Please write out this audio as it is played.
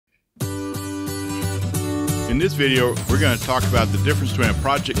In this video, we're going to talk about the difference between a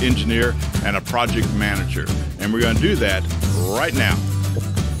project engineer and a project manager. And we're going to do that right now.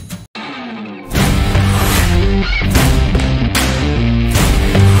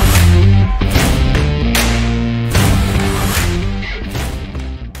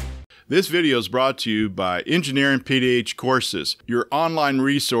 This video is brought to you by Engineering PDH Courses, your online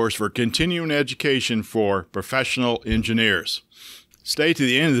resource for continuing education for professional engineers. Stay to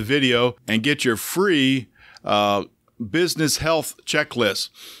the end of the video and get your free business health checklist.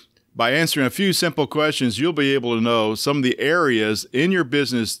 By answering a few simple questions, you'll be able to know some of the areas in your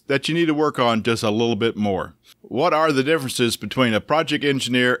business that you need to work on just a little bit more. What are the differences between a project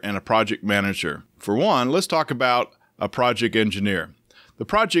engineer and a project manager? For one, let's talk about a project engineer. The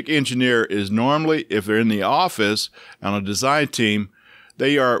project engineer is normally, if they're in the office on a design team,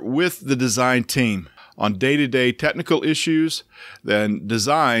 they are with the design team on day-to-day technical issues, then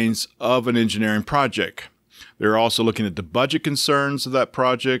designs of an engineering project. They're also looking at the budget concerns of that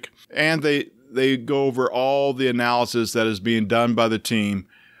project, and they go over all the analysis that is being done by the team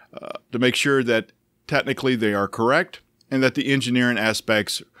to make sure that technically they are correct and that the engineering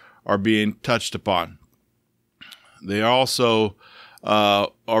aspects are being touched upon. They also are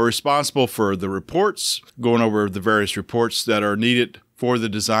responsible for the reports, going over the various reports that are needed for the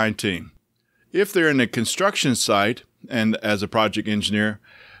design team. If they're in a construction site, and as a project engineer,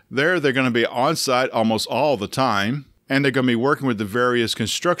 they're going to be on site almost all the time, and they're going to be working with the various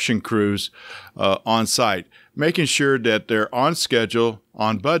construction crews on site, making sure that they're on schedule,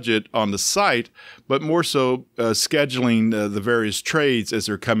 on budget, on the site, but more so scheduling the various trades as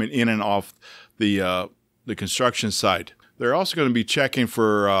they're coming in and off the construction site. They're also going to be checking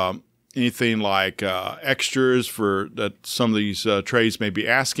for anything like extras for that some of these trades may be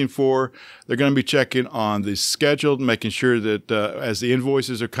asking for. They're going to be checking on the schedule, making sure that as the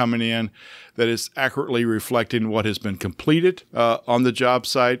invoices are coming in, that it's accurately reflecting what has been completed on the job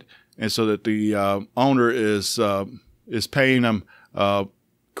site, and so that the owner is paying them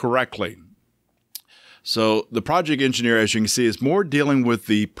correctly. So the project engineer, as you can see, is more dealing with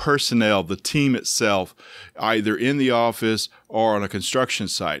the personnel, the team itself, either in the office or on a construction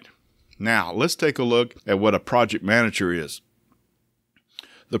site. Now, let's take a look at what a project manager is.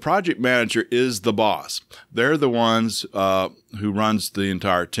 The project manager is the boss. They're the ones who runs the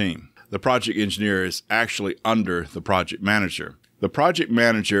entire team. The project engineer is actually under the project manager. The project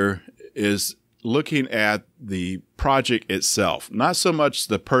manager is looking at the project itself, not so much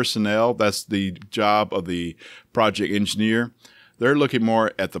the personnel. That's the job of the project engineer. They're looking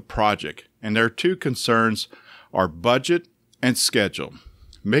more at the project, and their two concerns are budget and schedule,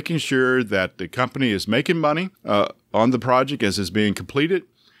 making sure that the company is making money on the project as it's being completed,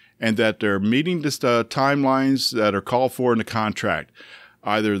 and that they're meeting the timelines that are called for in the contract.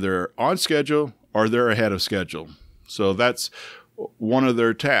 Either they're on schedule or they're ahead of schedule. So that's one of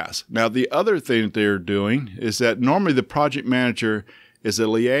their tasks. Now, the other thing that they're doing is that normally the project manager is a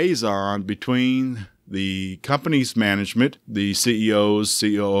liaison between the company's management, the CEOs,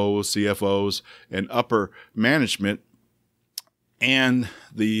 COOs, CFOs, and upper management, and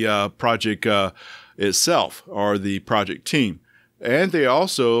the project itself, or the project team. And they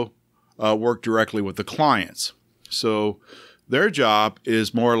also work directly with the clients. So their job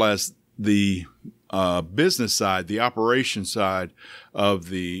is more or less the business side, the operation side of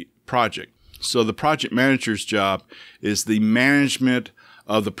the project. So the project manager's job is the management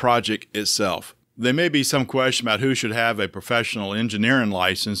of the project itself. There may be some question about who should have a professional engineering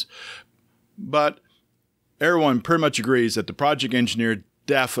license, but everyone pretty much agrees that the project engineer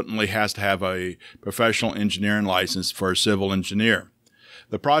definitely has to have a professional engineering license for a civil engineer.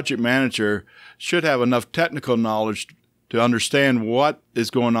 The project manager should have enough technical knowledge to understand what is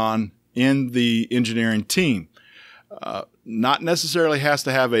going on in the engineering team. Not necessarily has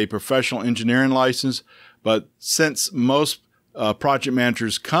to have a professional engineering license, but since most project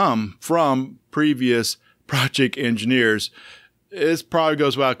managers come from previous project engineers, it probably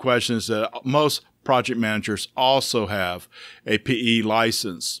goes without question that most project managers also have a PE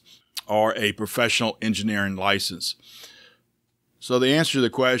license or a professional engineering license. So the answer to the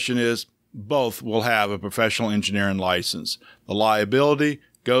question is both will have a professional engineering license. The liability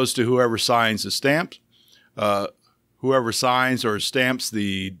goes to whoever signs the stamp, whoever signs or stamps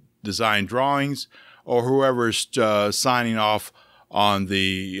the design drawings, or whoever is signing off on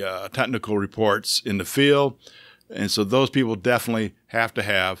the technical reports in the field. And so those people definitely have to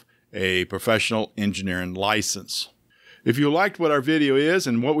have a professional engineering license. If you liked what our video is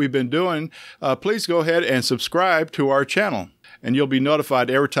and what we've been doing, please go ahead and subscribe to our channel, and you'll be notified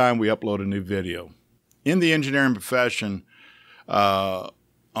every time we upload a new video. In the engineering profession,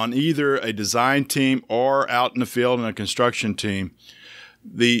 on either a design team or out in the field in a construction team,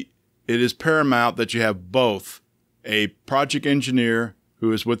 it is paramount that you have both a project engineer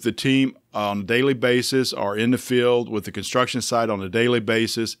who is with the team on a daily basis or in the field with the construction site on a daily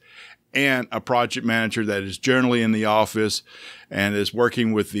basis, and a project manager that is generally in the office and is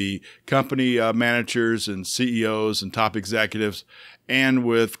working with the company managers and CEOs and top executives and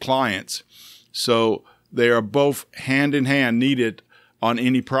with clients. So they are both hand in hand needed on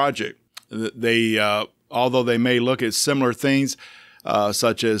any project. Although they may look at similar things,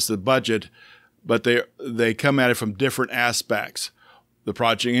 such as the budget, but they come at it from different aspects. The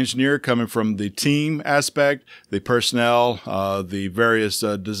project engineer coming from the team aspect, the personnel, the various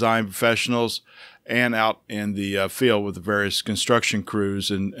design professionals, and out in the field with the various construction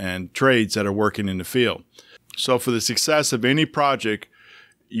crews and trades that are working in the field. So for the success of any project,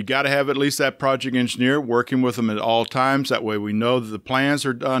 you got to have at least that project engineer working with them at all times. That way we know that the plans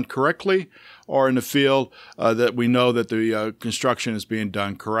are done correctly, or in the field that we know that the construction is being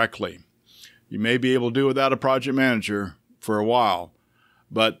done correctly. You may be able to do without a project manager for a while,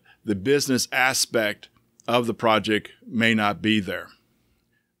 but the business aspect of the project may not be there.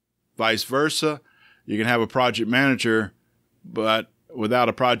 Vice versa, you can have a project manager, but without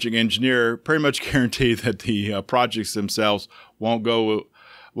a project engineer, pretty much guarantee that the projects themselves won't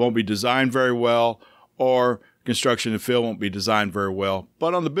be designed very well, or construction in the field won't be designed very well.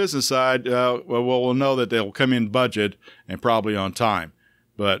 But on the business side, we'll know that they'll come in budget and probably on time.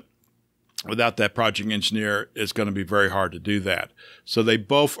 But without that project engineer, it's going to be very hard to do that. So they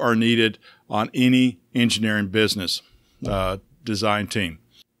both are needed on any engineering business design team.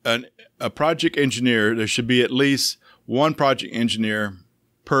 A project engineer, there should be at least one project engineer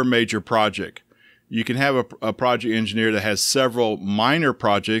per major project. You can have a project engineer that has several minor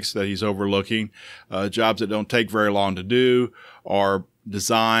projects that he's overlooking, jobs that don't take very long to do, or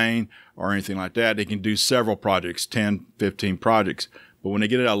design, or anything like that. They can do several projects, 10, 15 projects. But when they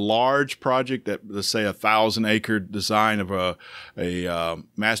get a large project, that let's say 1,000-acre design of a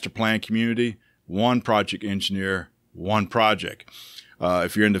master plan community, one project engineer, one project.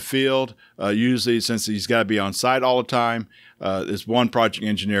 If you're in the field, usually since he's got to be on site all the time, there's one project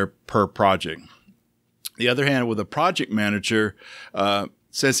engineer per project. The other hand, with a project manager,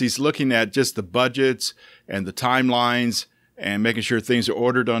 since he's looking at just the budgets and the timelines and making sure things are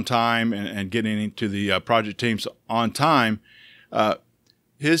ordered on time and getting into the project teams on time,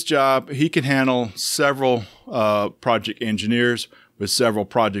 his job, he can handle several project engineers with several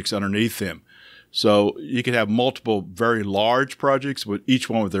projects underneath him. So you could have multiple very large projects with each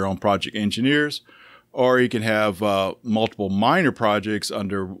one with their own project engineers, or you can have multiple minor projects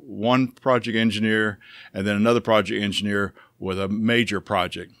under one project engineer and then another project engineer with a major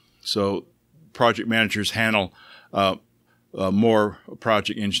project. So project managers handle more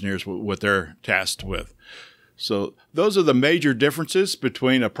project engineers with what they're tasked with. So those are the major differences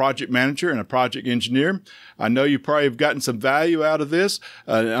between a project manager and a project engineer. I know you probably have gotten some value out of this,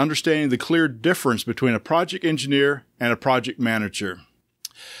 understanding the clear difference between a project engineer and a project manager.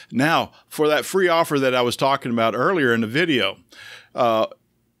 Now, for that free offer that I was talking about earlier in the video,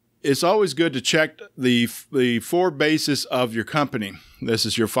 it's always good to check the four bases of your company. This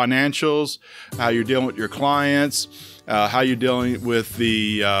is your financials, how you're dealing with your clients, how you're dealing with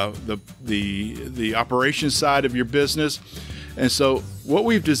the operations side of your business. And so what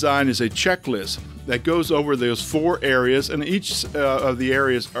we've designed is a checklist that goes over those four areas, and each of the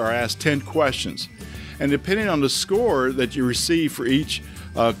areas are asked 10 questions. And depending on the score that you receive for each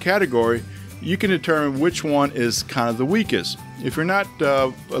category, you can determine which one is kind of the weakest. If you're not,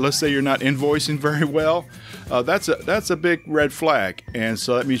 let's say you're not invoicing very well, that's a big red flag. And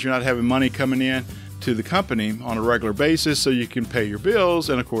so that means you're not having money coming in to the company on a regular basis so you can pay your bills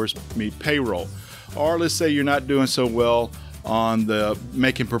and, of course, meet payroll. Or let's say you're not doing so well on the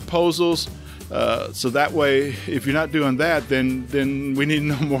making proposals. So that way, if you're not doing that, then we need to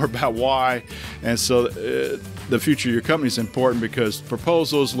know more about why. And so the future of your company is important, because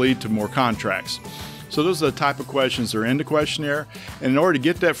proposals lead to more contracts. So those are the type of questions that are in the questionnaire. And in order to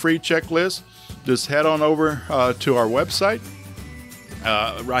get that free checklist, just head on over to our website.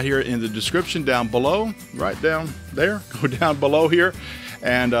 Right here in the description down below, right down there, go down below here.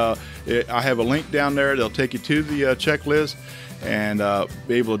 And I have a link down there that'll take you to the checklist, and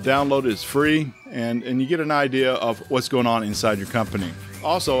be able to download it. It's free, and you get an idea of what's going on inside your company.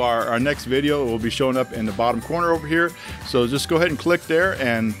 Also, our next video will be showing up in the bottom corner over here. So just go ahead and click there,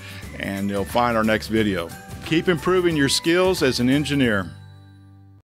 and you'll find our next video. Keep improving your skills as an engineer.